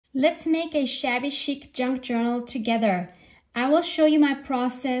Let's make a shabby chic junk journal together. I will show you my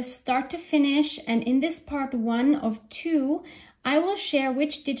process start to finish, and in this part 1 of 2, I will share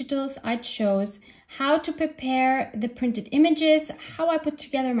which digitals I chose, how to prepare the printed images, how I put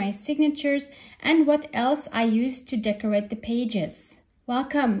together my signatures, and what else I used to decorate the pages.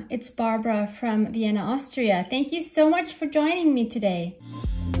 Welcome, it's Barbara from Vienna, Austria. Thank you so much for joining me today.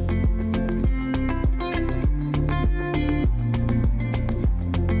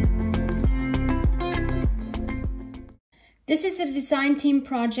 This is a design team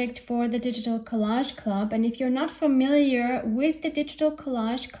project for the Digital Collage Club, and if you're not familiar with the Digital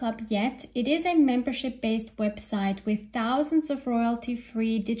Collage Club yet, it is a membership-based website with thousands of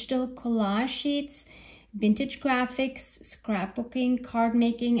royalty-free digital collage sheets, vintage graphics, scrapbooking, card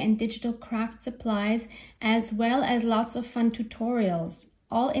making, and digital craft supplies, as well as lots of fun tutorials.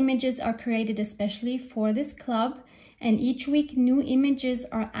 All images are created especially for this club, and each week new images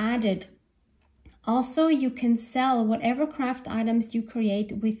are added. Also, you can sell whatever craft items you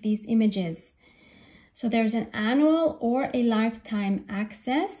create with these images. So there's an annual or a lifetime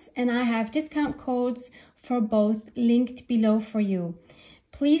access, and I have discount codes for both linked below for you.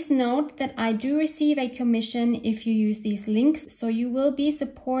 Please note that I do receive a commission if you use these links, so you will be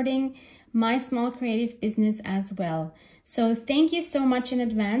supporting my small creative business as well. So thank you so much in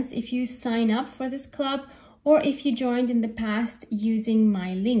advance if you sign up for this club or if you joined in the past using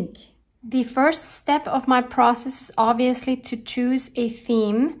my link. The first step of my process is obviously to choose a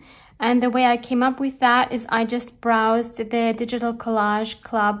theme, and the way I came up with that is I just browsed the Digital Collage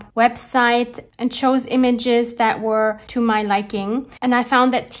Club website and chose images that were to my liking, and I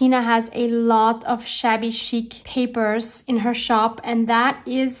found that Tina has a lot of shabby chic papers in her shop, and that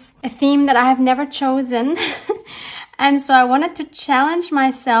is a theme that I have never chosen. And so I wanted to challenge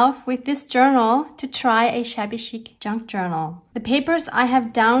myself with this journal to try a shabby chic junk journal. The papers I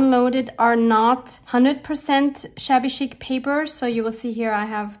have downloaded are not 100% shabby chic papers. So you will see here I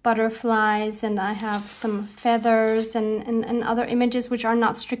have butterflies and I have some feathers and other images which are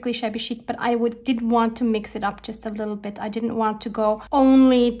not strictly shabby chic, but I did want to mix it up just a little bit. I didn't want to go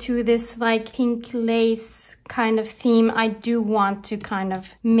only to this like pink lace kind of theme. I do want to kind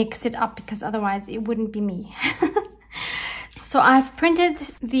of mix it up because otherwise it wouldn't be me. So I've printed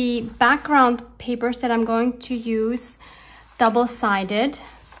the background papers that I'm going to use double-sided.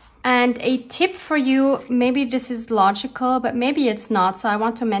 And a tip for you, maybe this is logical, but maybe it's not, so I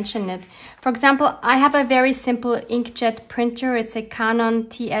want to mention it. For example, I have a very simple inkjet printer. It's a Canon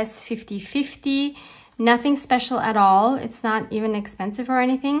TS5050. Nothing special at all. It's not even expensive or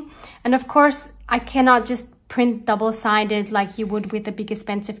anything. And of course, I cannot just print double-sided like you would with a big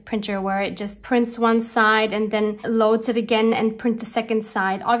expensive printer where it just prints one side and then loads it again and print the second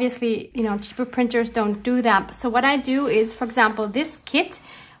side. Obviously, you know, cheaper printers don't do that. So what I do is, for example, this kit,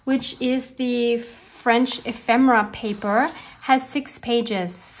 which is the French ephemera paper, has 6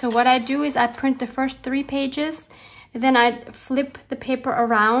 pages. So what I do is I print the first 3 pages, then I flip the paper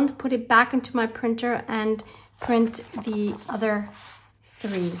around, put it back into my printer and print the other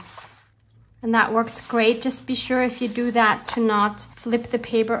 3. And that works great. Just be sure if you do that to not flip the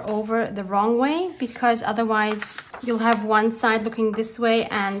paper over the wrong way, because otherwise you'll have one side looking this way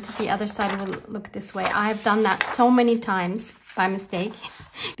and the other side will look this way. I've done that so many times by mistake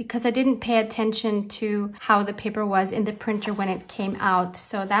because I didn't pay attention to how the paper was in the printer when it came out.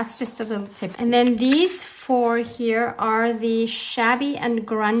 So that's just a little tip. And then these 4 here are the Shabby and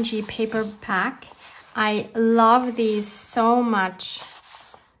Grungy paper pack. I love these so much.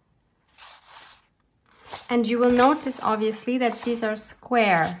 And you will notice, obviously, that these are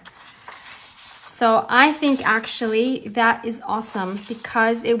square. So I think actually that is awesome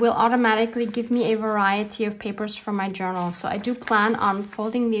because it will automatically give me a variety of papers for my journal. So I do plan on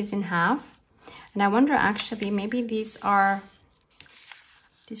folding these in half. And I wonder actually, maybe these are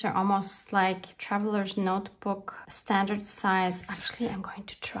almost like traveler's notebook standard size. Actually, I'm going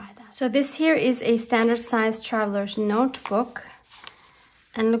to try that. So this here is a standard size traveler's notebook.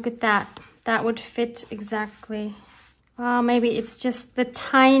 And look at that. That would fit exactly. Maybe it's just the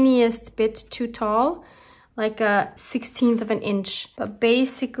tiniest bit too tall, like a 1/16 of an inch. But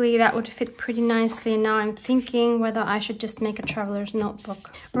basically that would fit pretty nicely. And now I'm thinking whether I should just make a traveler's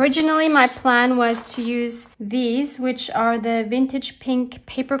notebook. Originally, my plan was to use these, which are the Vintage Pink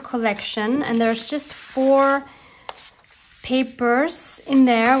paper collection. And there's just 4 papers in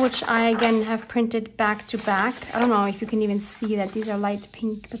there, which I again have printed back to back. I don't know if you can even see that these are light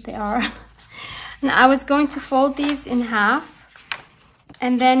pink, but they are. And I was going to fold these in half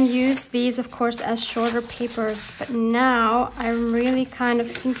and then use these, of course, as shorter papers. But now I'm really kind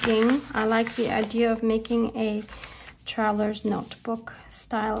of thinking I like the idea of making a traveler's notebook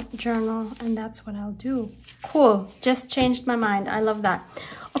style journal, and that's what I'll do. Cool, just changed my mind. I love that.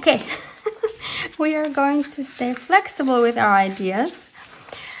 Okay, we are going to stay flexible with our ideas.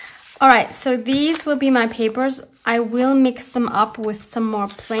 All right, so these will be my papers. I will mix them up with some more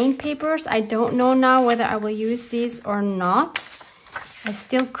plain papers. I don't know now whether I will use these or not. I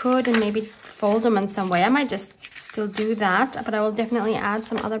still could and maybe fold them in some way. I might just still do that, but I will definitely add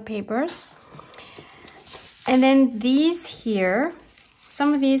some other papers. And then these here,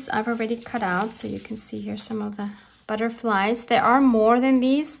 some of these I've already cut out, so you can see here some of the butterflies. There are more than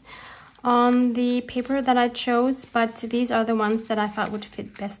these on the paper that I chose, but these are the ones that I thought would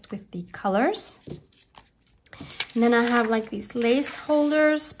fit best with the colors. And then I have like these lace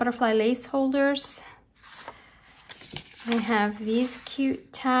holders, butterfly lace holders. I have these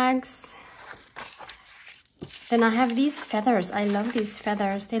cute tags. Then I have these feathers. I love these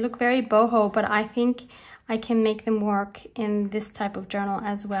feathers. They look very boho, but I think I can make them work in this type of journal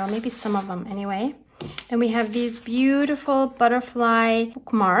as well. Maybe some of them anyway. Then we have these beautiful butterfly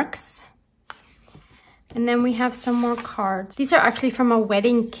bookmarks. And then we have some more cards. These are actually from a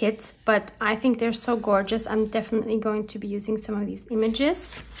wedding kit, but I think they're so gorgeous. I'm definitely going to be using some of these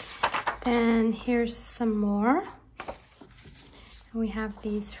images. Then here's some more. We have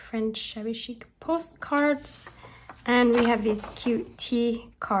these French Shabby Chic postcards. And we have these cute tea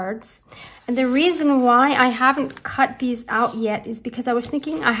cards. And the reason why I haven't cut these out yet is because I was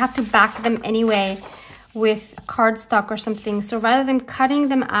thinking I have to back them anyway with cardstock or something. So rather than cutting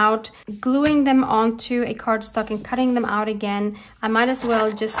them out, gluing them onto a cardstock and cutting them out again, I might as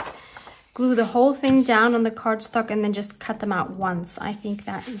well just glue the whole thing down on the cardstock and then just cut them out once. I think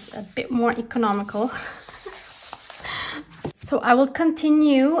that is a bit more economical. So I will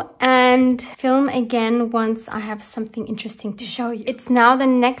continue and film again once I have something interesting to show you. It's now the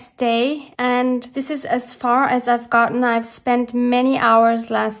next day, and this is as far as I've gotten. I've spent many hours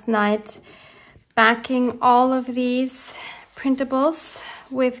last night backing all of these printables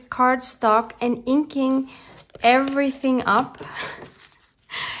with cardstock and inking everything up.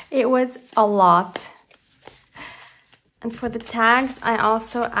 It was a lot. And for the tags, I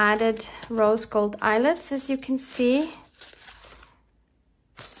also added rose gold eyelets, as you can see.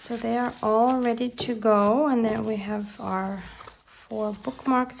 So they are all ready to go. And then we have our 4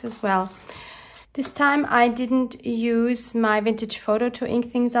 bookmarks as well. This time I didn't use my vintage photo to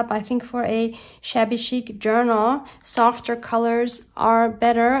ink things up. I think for a Shabby Chic journal, softer colors are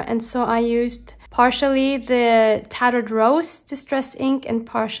better. And so I used partially the Tattered Rose Distress ink and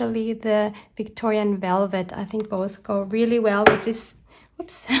partially the Victorian Velvet. I think both go really well with this,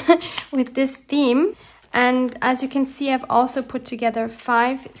 with this theme. And as you can see, I've also put together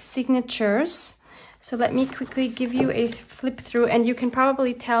 5 signatures. So let me quickly give you a flip through, and you can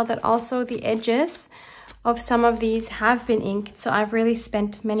probably tell that also the edges of some of these have been inked. So I've really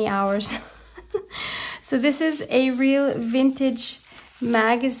spent many hours. So this is a real vintage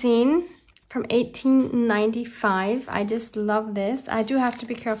magazine from 1895. I just love this. I do have to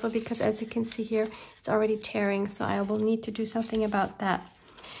be careful because as you can see here, it's already tearing. So I will need to do something about that.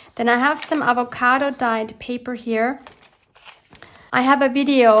 Then I have some avocado dyed paper here. I have a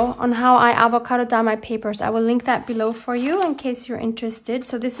video on how I avocado dye my papers. I will link that below for you in case you're interested.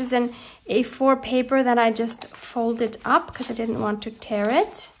 So this is an A4 paper that I just folded up because I didn't want to tear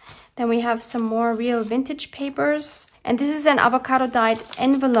it. Then we have some more real vintage papers. And this is an avocado dyed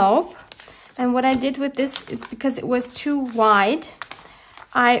envelope. And what I did with this is because it was too wide,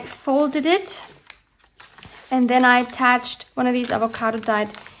 I folded it and then I attached one of these avocado dyed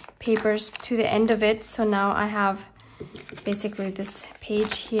papers to the end of it. So now I have basically this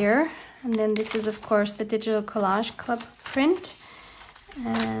page here, and then this is of course the Digital Collage Club print,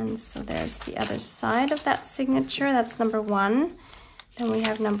 and so there's the other side of that signature. That's number 1. Then we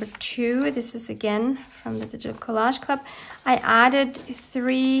have number 2. This is again from the Digital Collage Club. I added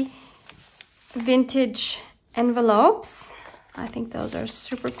 3 vintage envelopes. I think those are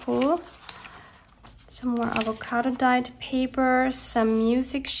super cool. Some more avocado dyed paper, some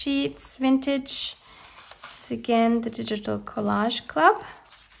music sheets, vintage. This is again the Digital Collage Club.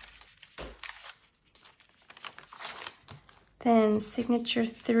 Then signature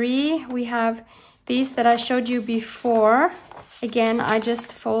 3, we have these that I showed you before. Again, I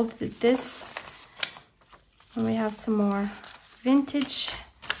just folded this. And we have some more vintage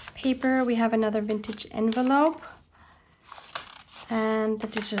paper. We have another vintage envelope. And the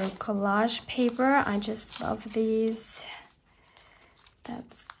Digital Collage paper. I just love these.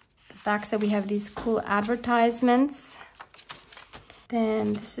 That's the back side. We have these cool advertisements.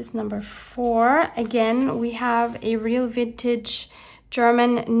 Then this is number 4. Again, we have a real vintage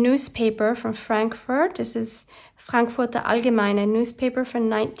German newspaper from Frankfurt. This is Frankfurter Allgemeine newspaper from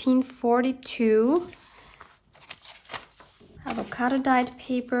 1942. Avocado dyed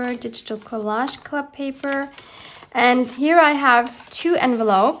paper, Digital Collage Club paper. And here I have 2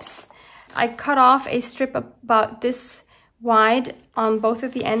 envelopes. I cut off a strip about this wide on both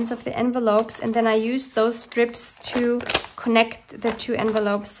of the ends of the envelopes, and then I used those strips to connect the 2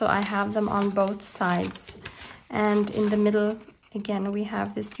 envelopes, so I have them on both sides. And in the middle, again, we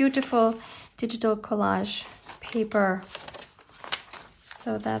have this beautiful digital collage paper.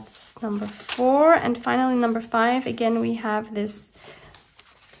 So that's number 4. And finally, number 5, again, we have this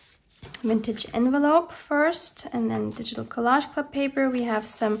vintage envelope first, and then Digital Collage Club paper. We have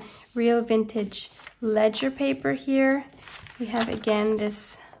some real vintage ledger paper here. We have again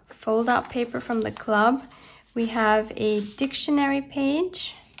this fold-out paper from the club. We have a dictionary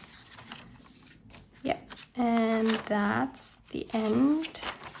page. Yep, and that's the end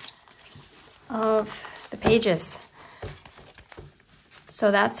of the pages. So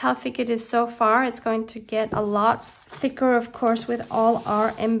that's how thick it is so far. It's going to get a lot thicker, of course, with all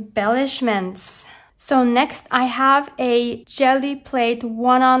our embellishments. So next I have a jelly plate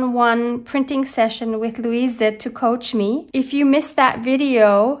one-on-one printing session with Louise to coach me. If you missed that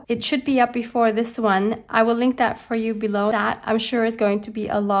video, it should be up before this one. I will link that for you below. That I'm sure is going to be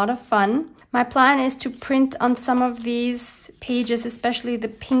a lot of fun. My plan is to print on some of these pages, especially the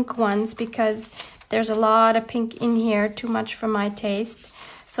pink ones, because there's a lot of pink in here, too much for my taste.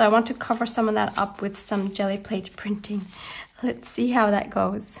 So I want to cover some of that up with some jelly plate printing. Let's see how that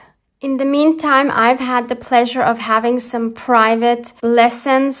goes. In the meantime, I've had the pleasure of having some private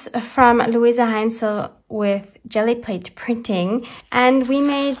lessons from Luisa Heinzel with jelly plate printing. And we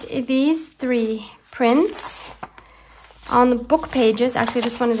made these 3 prints on book pages. Actually,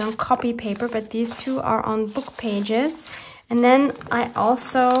 this one is on copy paper, but these 2 are on book pages. And then I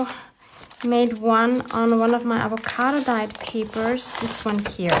also made one on one of my avocado dyed papers, this one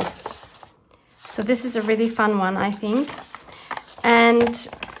here. So this is a really fun one, I think. And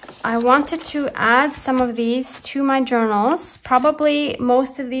I wanted to add some of these to my journals. Probably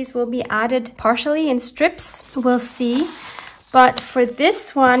most of these will be added partially in strips. We'll see. But for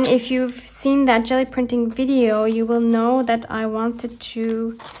this one, if you've seen that jelly printing video, you will know that I wanted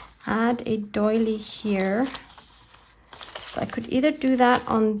to add a doily here. So I could either do that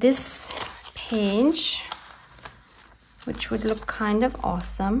on this page, which would look kind of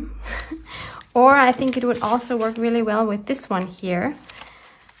awesome, or I think it would also work really well with this one here.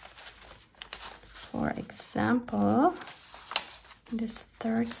 For example, this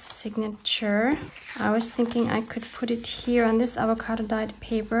 3rd signature, I was thinking I could put it here on this avocado dyed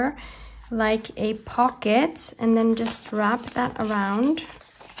paper like a pocket, and then just wrap that around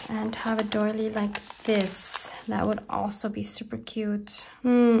and have a doily like this. That would also be super cute.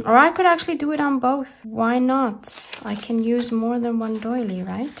 Or I could actually do it on both. Why not? I can use more than one doily,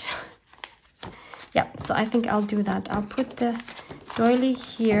 right? Yeah, so I think I'll do that. I'll put the doily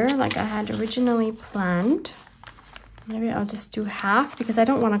here like I had originally planned. Maybe I'll just do half because I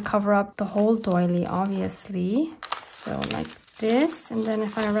don't want to cover up the whole doily, obviously. So like this, and then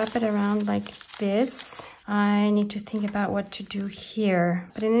if I wrap it around like this, I need to think about what to do here.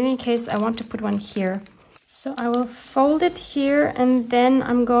 But in any case, I want to put one here. So I will fold it here, and then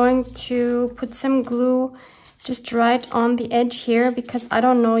I'm going to put some glue just right on the edge here, because I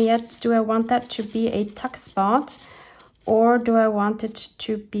don't know yet, do I want that to be a tuck spot, or do I want it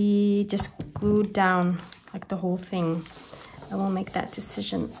to be just glued down like the whole thing? I will make that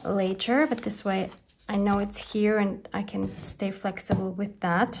decision later, but this way I know it's here and I can stay flexible with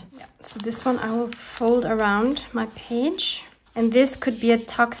that. Yeah. So this one I will fold around my page, and this could be a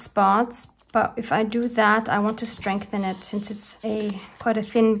tuck spot, but if I do that, I want to strengthen it since it's quite a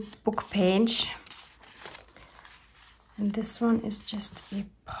thin book page. And this one is just a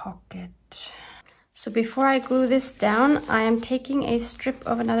pocket. So before I glue this down, I am taking a strip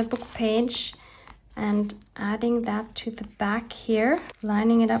of another book page and adding that to the back here,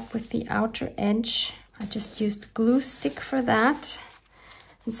 lining it up with the outer edge. I just used glue stick for that.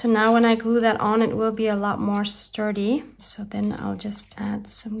 And so now when I glue that on, it will be a lot more sturdy. So then I'll just add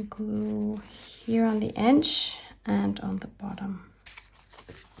some glue here on the edge and on the bottom.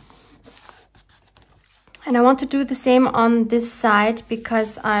 And I want to do the same on this side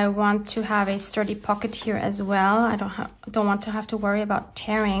because I want to have a sturdy pocket here as well. I don't want to have to worry about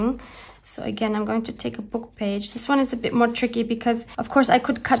tearing. So again, I'm going to take a book page. This one is a bit more tricky because, of course, I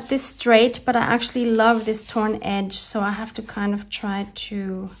could cut this straight, but I actually love this torn edge. So I have to kind of try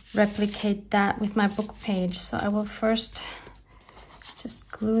to replicate that with my book page. So I will first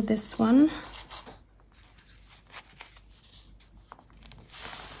just glue this one.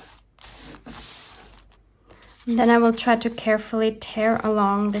 And then I will try to carefully tear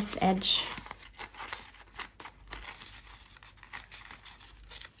along this edge.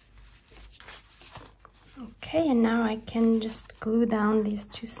 Okay, and now I can just glue down these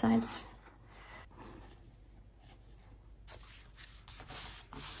two sides.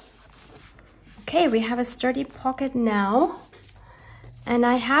 Okay, we have a sturdy pocket now. And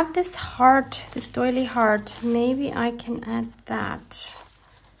I have this heart, this doily heart. Maybe I can add that.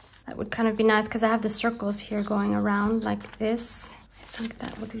 That would kind of be nice because I have the circles here going around like this. I think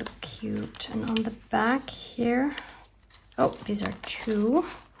that would look cute. And on the back here, oh, these are two.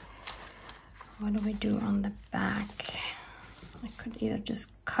 What do we do on the back? I could either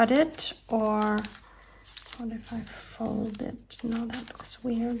just cut it, or what if I fold it? No, that looks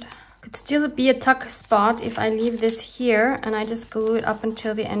weird. Could still be a tuck spot if I leave this here and I just glue it up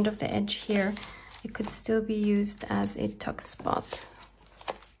until the end of the edge here. It could still be used as a tuck spot.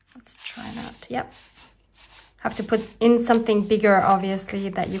 Let's try that. Yep. Have to put in something bigger, obviously,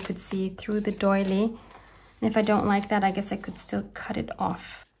 that you could see through the doily. And if I don't like that, I guess I could still cut it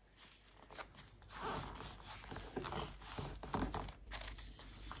off.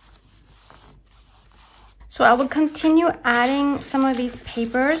 So I will continue adding some of these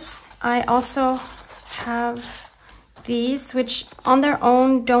papers. I also have these, which on their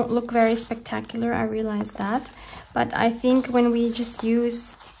own don't look very spectacular, I realize that. But I think when we just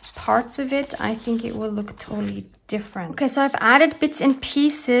use parts of it, I think it will look totally different. Okay, so I've added bits and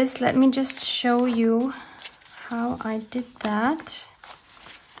pieces. Let me just show you how I did that.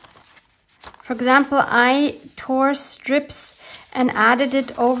 For example, I tore strips and added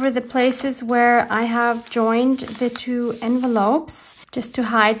it over the places where I have joined the two envelopes, just to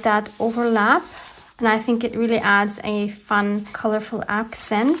hide that overlap. And I think it really adds a fun, colorful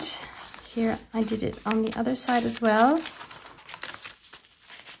accent. Here I did it on the other side as well.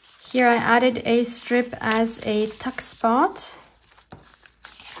 Here I added a strip as a tuck spot.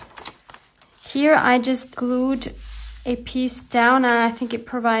 Here I just glued a piece down, and I think it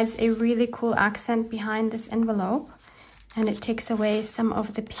provides a really cool accent behind this envelope. And it takes away some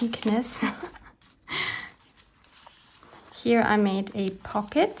of the peakness. Here I made a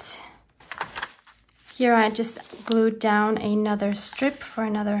pocket. Here I just glued down another strip for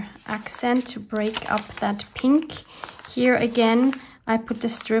another accent to break up that pink. Here again, I put the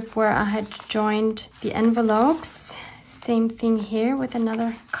strip where I had joined the envelopes. Same thing here with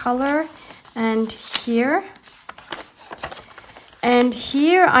another color. And here. And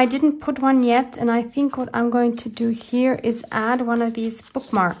here I didn't put one yet, and I think what I'm going to do here is add one of these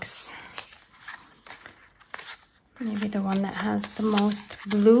bookmarks. Maybe the one that has the most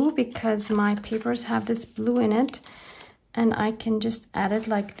blue, because my papers have this blue in it. And I can just add it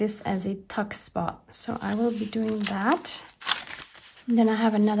like this as a tuck spot. So I will be doing that. And then I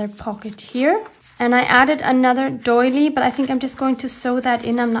have another pocket here. And I added another doily, but I think I'm just going to sew that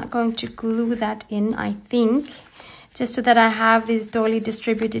in. I'm not going to glue that in, I think. Just so that I have these doily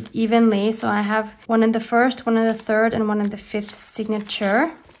distributed evenly. So I have one in the first, one in the third, and one in the fifth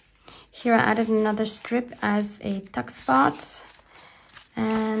signature. Here I added another strip as a tuck spot.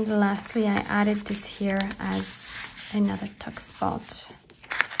 And lastly, I added this here as another tuck spot.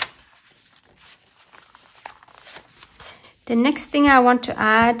 The next thing I want to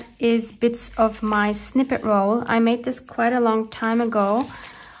add is bits of my snippet roll. I made this quite a long time ago.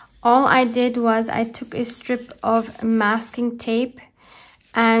 All I did was I took a strip of masking tape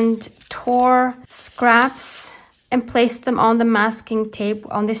and tore scraps and placed them on the masking tape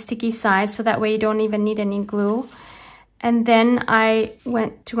on the sticky side, so that way you don't even need any glue. And then I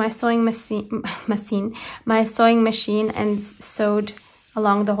went to my sewing machine and sewed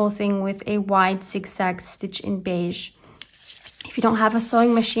along the whole thing with a wide zigzag stitch in beige. If you don't have a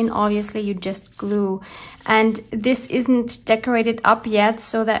sewing machine, obviously you just glue. And this isn't decorated up yet,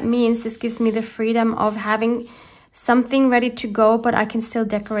 so that means this gives me the freedom of having something ready to go, but I can still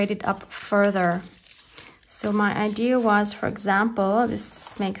decorate it up further. So my idea was, for example,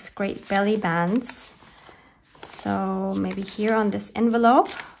 this makes great belly bands. So maybe here on this envelope,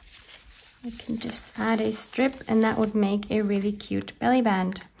 I can just add a strip, and that would make a really cute belly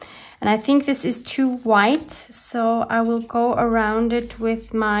band. And I think this is too white, so I will go around it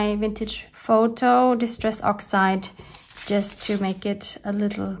with my Vintage Photo Distress Oxide just to make it a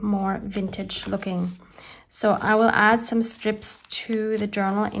little more vintage looking. So I will add some strips to the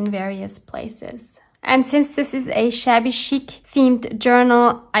journal in various places. And since this is a Shabby Chic themed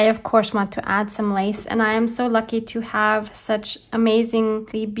journal, I of course want to add some lace, and I am so lucky to have such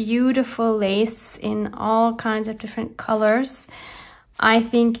amazingly beautiful lace in all kinds of different colors. I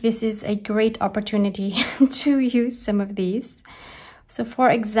think this is a great opportunity to use some of these. So for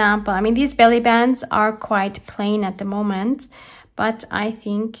example, I mean, these belly bands are quite plain at the moment, but I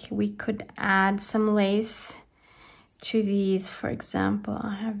think we could add some lace to these. For example,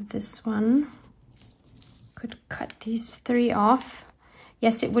 I have this one. Could cut these 3 off.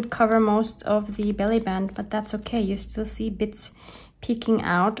 Yes, it would cover most of the belly band, but that's okay. You still see bits peeking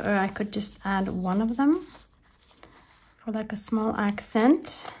out, or I could just add one of them for like a small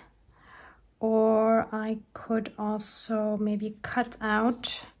accent. Or I could also maybe cut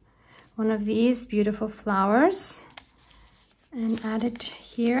out one of these beautiful flowers and add it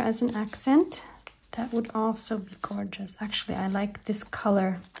here as an accent. That would also be gorgeous. Actually, I like this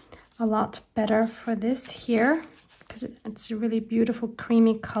color a lot better for this here because it's a really beautiful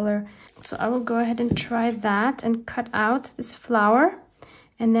creamy color. So I will go ahead and try that and cut out this flower,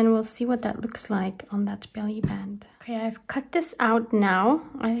 and then we'll see what that looks like on that belly band. Okay, I've cut this out now.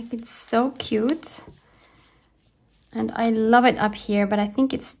 I think it's so cute. And I love it up here, but I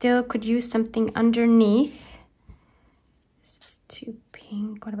think it still could use something underneath. This is too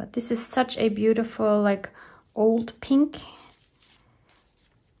pink. What about this? Is such a beautiful, like, old pink.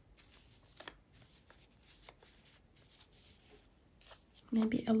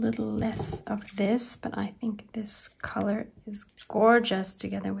 Maybe a little less of this, but I think this color is gorgeous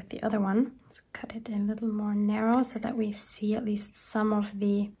together with the other one. Let's cut it a little more narrow so that we see at least some of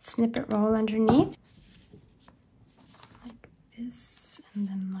the snippet roll underneath. Like this, and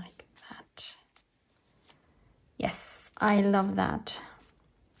then like that. Yes, I love that.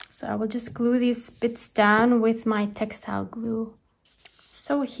 So I will just glue these bits down with my textile glue.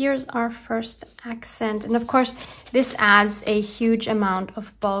 So here's our first accent, and of course this adds a huge amount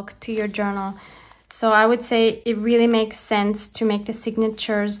of bulk to your journal. So I would say it really makes sense to make the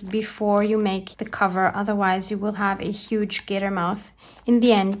signatures before you make the cover, otherwise you will have a huge gator mouth in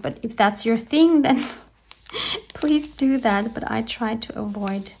the end. But if that's your thing, then please do that, but I try to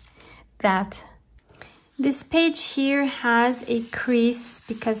avoid that. This page here has a crease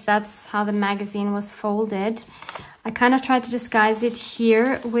because that's how the magazine was folded. I kind of tried to disguise it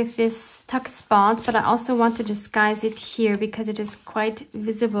here with this tuck spot, but I also want to disguise it here because it is quite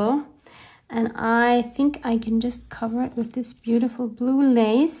visible. And I think I can just cover it with this beautiful blue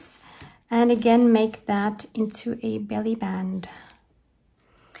lace and again make that into a belly band.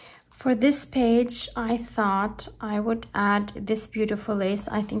 For this page, I thought I would add this beautiful lace.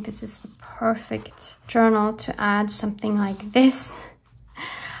 I think this is the perfect journal to add something like this.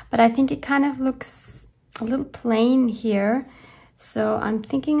 But I think it kind of looks a little plain here. So I'm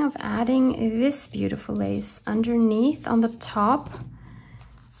thinking of adding this beautiful lace underneath on the top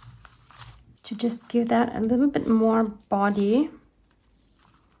to just give that a little bit more body.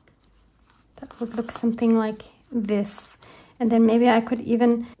 That would look something like this. And then maybe I could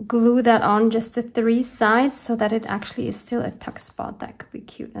even glue that on just the 3 sides so that it actually is still a tuck spot. That could be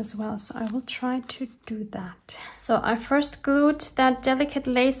cute as well. So I will try to do that. So I first glued that delicate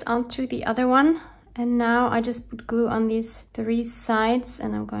lace onto the other one. And now I just put glue on these 3 sides,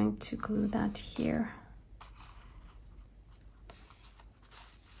 and I'm going to glue that here.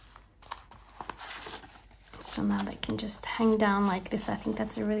 So now they can just hang down like this. I think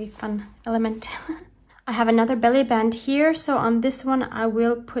that's a really fun element. I have another belly band here, so on this one I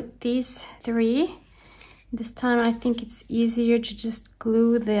will put these 3. This time I think it's easier to just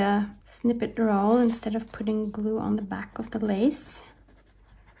glue the snippet roll instead of putting glue on the back of the lace.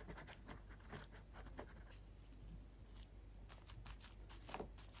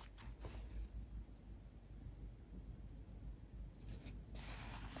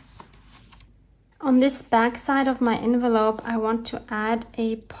 On this back side of my envelope, I want to add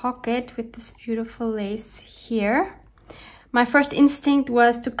a pocket with this beautiful lace here. My first instinct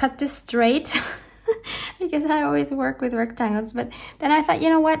was to cut this straight because I always work with rectangles, but then I thought, you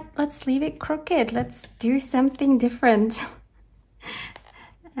know what, let's leave it crooked. Let's do something different.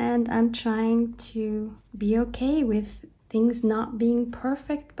 And I'm trying to be okay with things not being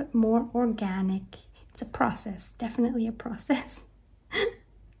perfect, but more organic. It's a process, definitely a process.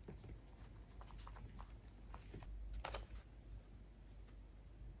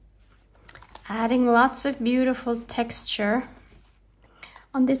 Adding lots of beautiful texture.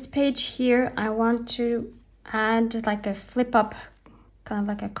 On this page here, I want to add like a flip up, kind of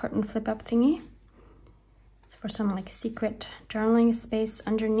like a curtain flip up thingy for some like secret journaling space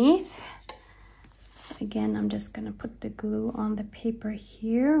underneath. So again, I'm just gonna put the glue on the paper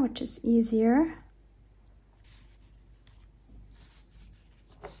here, which is easier.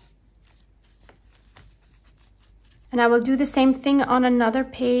 And I will do the same thing on another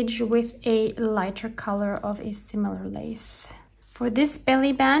page with a lighter color of a similar lace. For this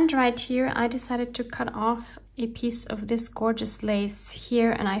belly band right here, I decided to cut off a piece of this gorgeous lace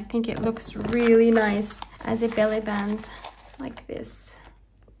here, and I think it looks really nice as a belly band like this.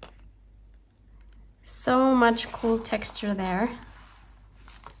 So much cool texture there.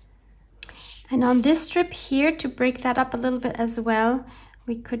 And on this strip here, to break that up a little bit as well,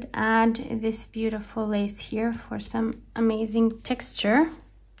 we could add this beautiful lace here for some amazing texture.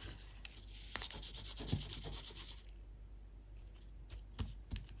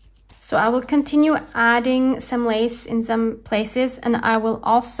 So I will continue adding some lace in some places, and I will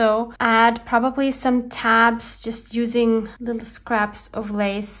also add probably some tabs, just using little scraps of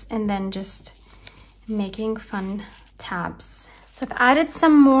lace and then just making fun tabs. So I've added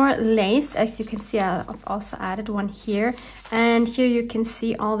some more lace. As you can see, I've also added one here, and here you can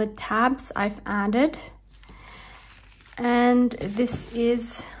see all the tabs I've added. And this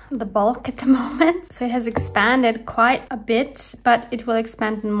is the bulk at the moment. So it has expanded quite a bit, but it will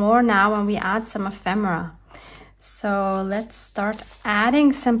expand more now when we add some ephemera. So let's start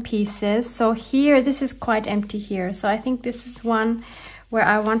adding some pieces. So here, this is quite empty here. So I think this is one where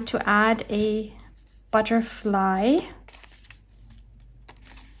I want to add a butterfly.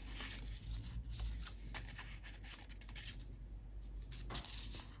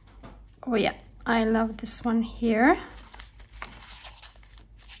 Oh yeah, I love this one here.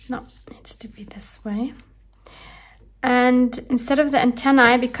 No, it needs to be this way. And instead of the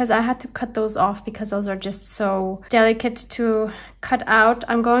antennae, because I had to cut those off because those are just so delicate to cut out,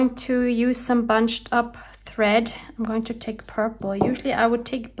 I'm going to use some bunched up thread. I'm going to take purple. Usually I would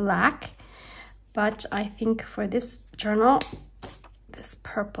take black, but I think for this journal, this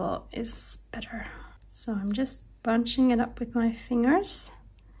purple is better. So I'm just bunching it up with my fingers.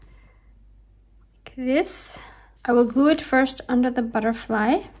 Like this. I will glue it first under the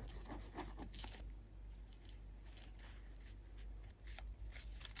butterfly.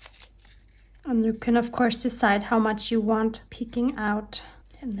 And you can of course decide how much you want peeking out.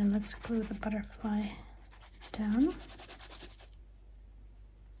 And then let's glue the butterfly down.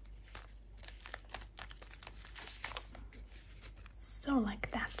 So like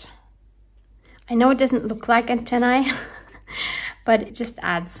that. I know it doesn't look like antennae, but it just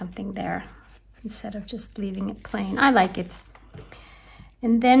adds something there instead of just leaving it plain. I like it.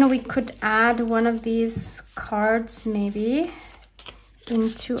 And then we could add one of these cards maybe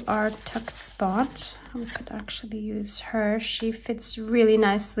into our tuck spot. We could actually use her. She fits really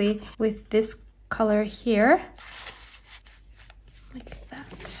nicely with this color here. Like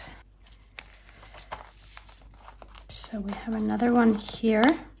that. So we have another one here.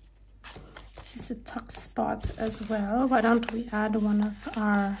 This is a tuck spot as well. Why don't we add one of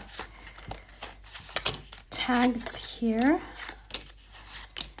our tags here?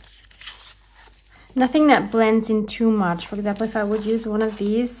 Nothing that blends in too much. For example, if I would use one of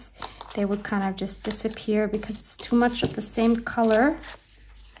these, they would kind of just disappear because it's too much of the same color.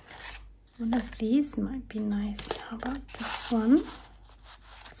 One of these might be nice. How about this one?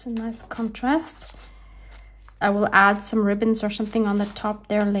 It's a nice contrast. I will add some ribbons or something on the top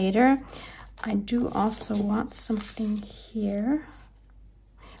there later. I do also want something here.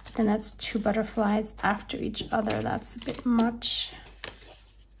 But then that's two butterflies after each other. That's a bit much.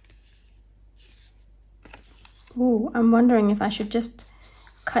 Ooh, I'm wondering if I should just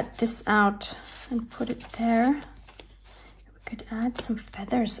cut this out and put it there. We could add some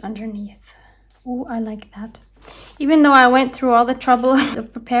feathers underneath. Ooh, I like that. Even though I went through all the trouble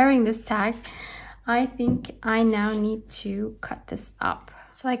of preparing this tag, I think I now need to cut this up.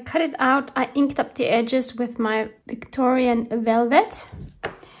 So I cut it out. I inked up the edges with my Victorian velvet.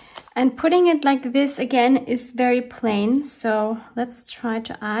 And putting it like this again is very plain. So let's try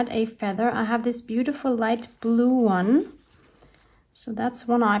to add a feather. I have this beautiful light blue one. So that's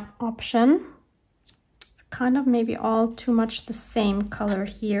one option. It's kind of maybe all too much the same color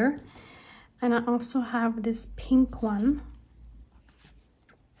here. And I also have this pink one.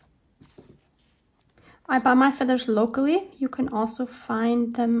 I buy my feathers locally. You can also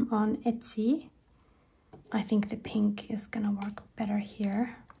find them on Etsy. I think the pink is gonna work better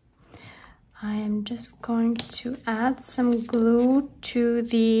here. I am just going to add some glue to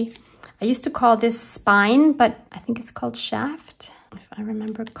the, I used to call this spine, but I think it's called shaft, if I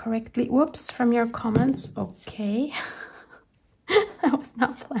remember correctly. Whoops, from your comments. Okay. That was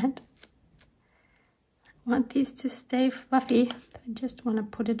not planned. I want these to stay fluffy. I just want to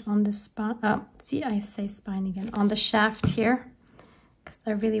put it on the spine. See, I say spine again. On the shaft here, because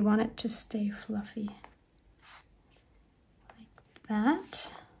I really want it to stay fluffy. Like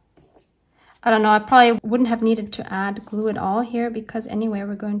that. I don't know, I probably wouldn't have needed to add glue at all here because anyway,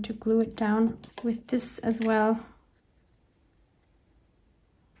 we're going to glue it down with this as well.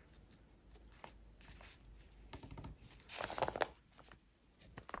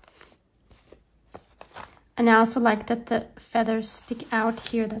 And I also like that the feathers stick out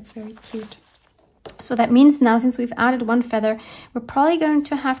here. That's very cute. So that means now, since we've added one feather, we're probably going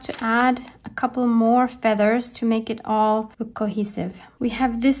to have to add a couple more feathers to make it all look cohesive. We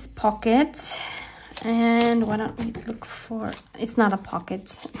have this pocket, and why don't we look for, it's not a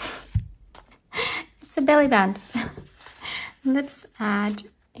pocket, it's a belly band. Let's add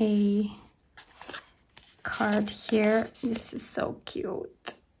a card here. This is so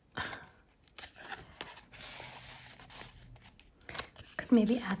cute. Could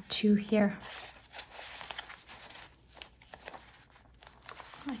maybe add 2 here.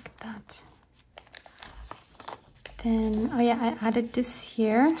 Like that. Then, oh yeah, I added this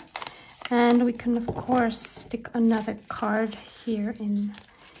here. And we can, of course, stick another card here in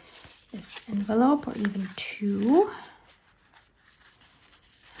this envelope, or even 2.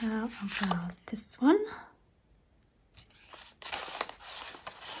 How about this one?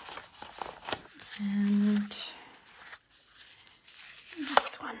 And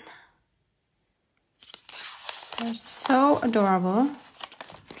this one. They're so adorable.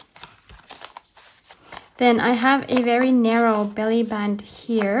 Then I have a very narrow belly band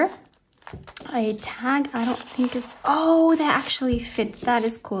here. A tag, I don't think is, oh, they actually fit. That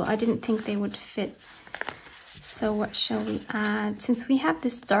is cool. I didn't think they would fit. So what shall we add? Since we have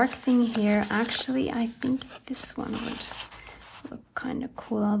this dark thing here, actually, I think this one would look kind of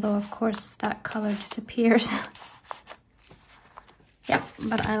cool. Although, of course, that color disappears. Yeah,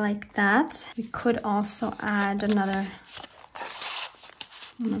 but I like that. We could also add another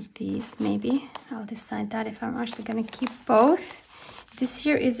one of these, maybe. I'll decide that if I'm actually going to keep both. This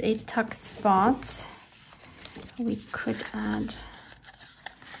here is a tuck spot. We could add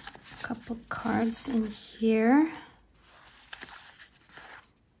a couple cards in here.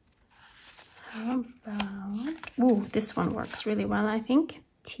 How about, oh, this one works really well, I think.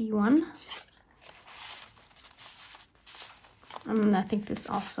 T1. I think this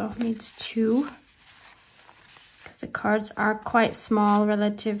also needs 2, because the cards are quite small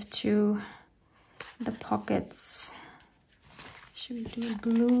relative to the pockets. Should we do a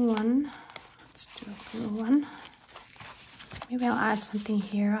blue one? Let's do a blue one. Maybe I'll add something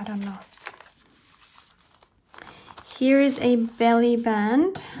here, I don't know. Here is a belly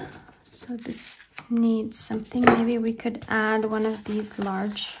band. So this needs something. Maybe we could add one of these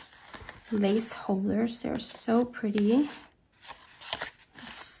large lace holders. They're so pretty.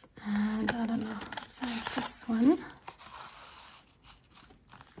 Let's add, I don't know, let's add this one.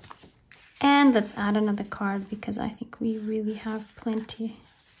 And let's add another card, because I think we really have plenty.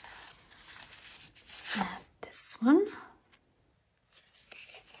 Let's add this one.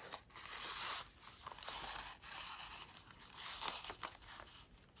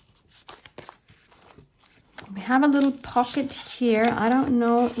 We have a little pocket here. I don't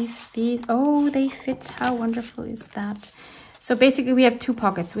know if these, oh, they fit. How wonderful is that? So basically we have 2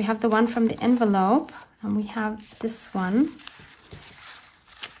 pockets. We have the one from the envelope, and we have this one.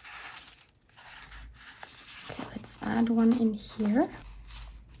 Okay, let's add one in here.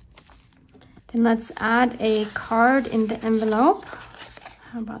 Then let's add a card in the envelope.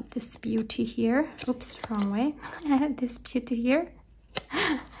 How about this beauty here? Oops, wrong way. This beauty here.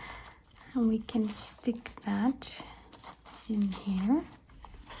 And we can stick that in here.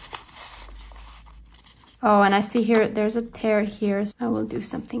 Oh, and I see here there's a tear here. So I will do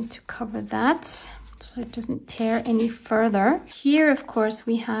something to cover that so it doesn't tear any further. Here, of course,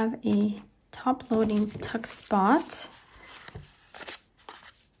 we have a top-loading tuck spot.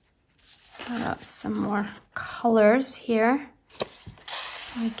 Got some more colors here.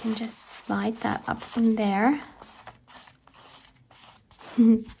 We can just slide that up in there.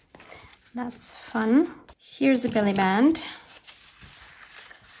 That's fun. Here's a belly band.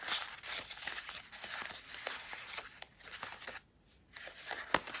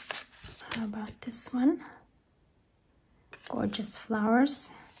 How about this one? Gorgeous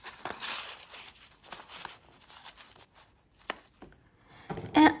flowers.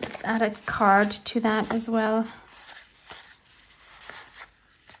 And let's add a card to that as well.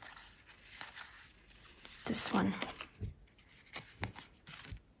 This one.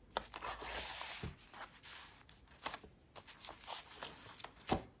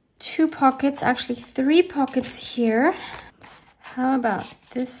 Two pockets, actually 3 pockets here. How about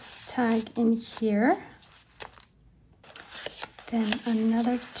this tag in here? Then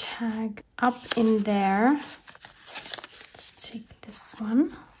another tag up in there. Let's take this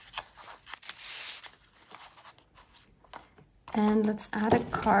one. And let's add a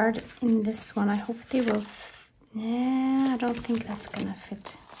card in this one. I hope they will. Yeah, I don't think that's gonna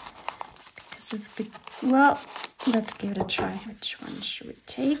fit. Because of the, well, let's give it a try. Which one should we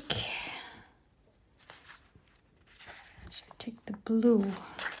take? take the blue?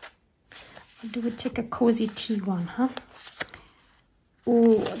 Or do we take a cozy tea one, huh?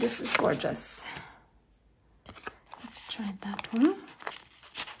 Oh, this is gorgeous. Let's try that one.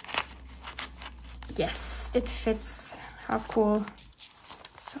 Yes, it fits. How cool.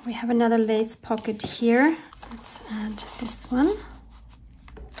 So we have another lace pocket here. Let's add this one.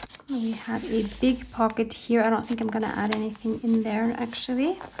 We have a big pocket here. I don't think I'm gonna add anything in there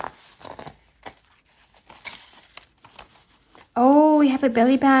actually. Oh, we have a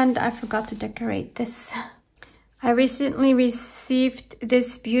belly band. I forgot to decorate this. I recently received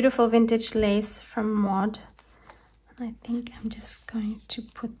this beautiful vintage lace from Maud. I think I'm just going to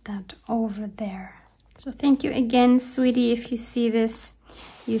put that over there. So thank you again, sweetie. If you see this,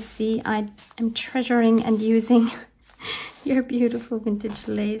 you see I am treasuring and using your beautiful vintage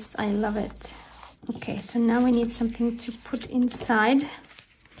lace. I love it. Okay, so now we need something to put inside.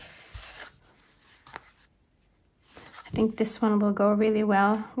 I think this one will go really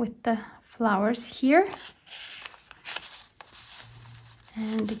well with the flowers here.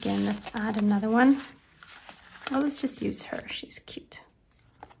 And again, let's add another one. Oh, let's just use her. She's cute.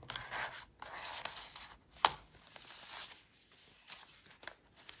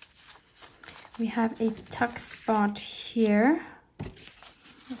 We have a tuck spot here.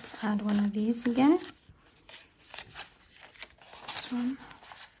 Let's add one of these again. This one.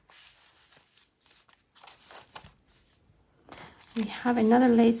 We have another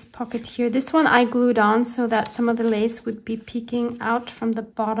lace pocket here. This one I glued on so that some of the lace would be peeking out from the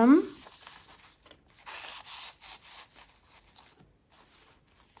bottom.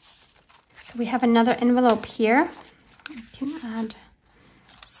 So we have another envelope here. We can add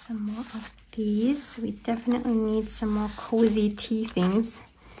some more of these. So we definitely need some more cozy tea things.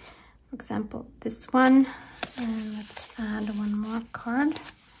 For example, this one. And let's add one more card.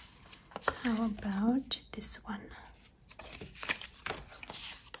 How about this one?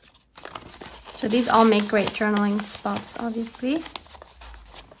 So these all make great journaling spots, obviously.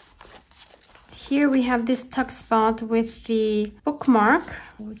 Here we have this tuck spot with the bookmark.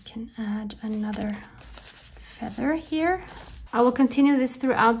 We can add another feather here. I will continue this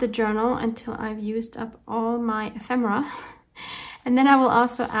throughout the journal until I've used up all my ephemera. And then I will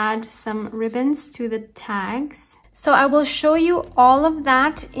also add some ribbons to the tags. So I will show you all of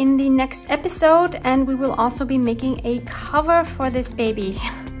that in the next episode, and we will also be making a cover for this baby.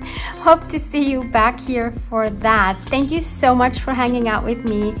 Hope to see you back here for that. Thank you so much for hanging out with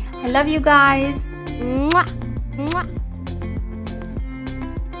me. I love you guys. Mwah! Mwah!